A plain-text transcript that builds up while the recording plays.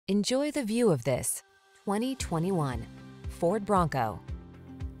Enjoy the view of this 2021 Ford Bronco.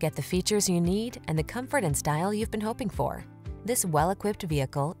 Get the features you need and the comfort and style you've been hoping for. This well-equipped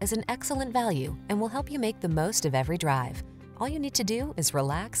vehicle is an excellent value and will help you make the most of every drive. All you need to do is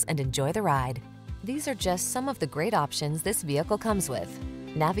relax and enjoy the ride. These are just some of the great options this vehicle comes with: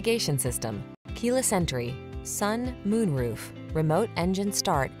 navigation system, keyless entry, sun, moonroof, remote engine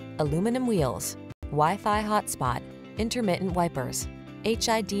start, aluminum wheels, Wi-Fi hotspot, intermittent wipers,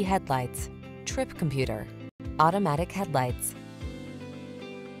 HID headlights, trip computer, automatic headlights,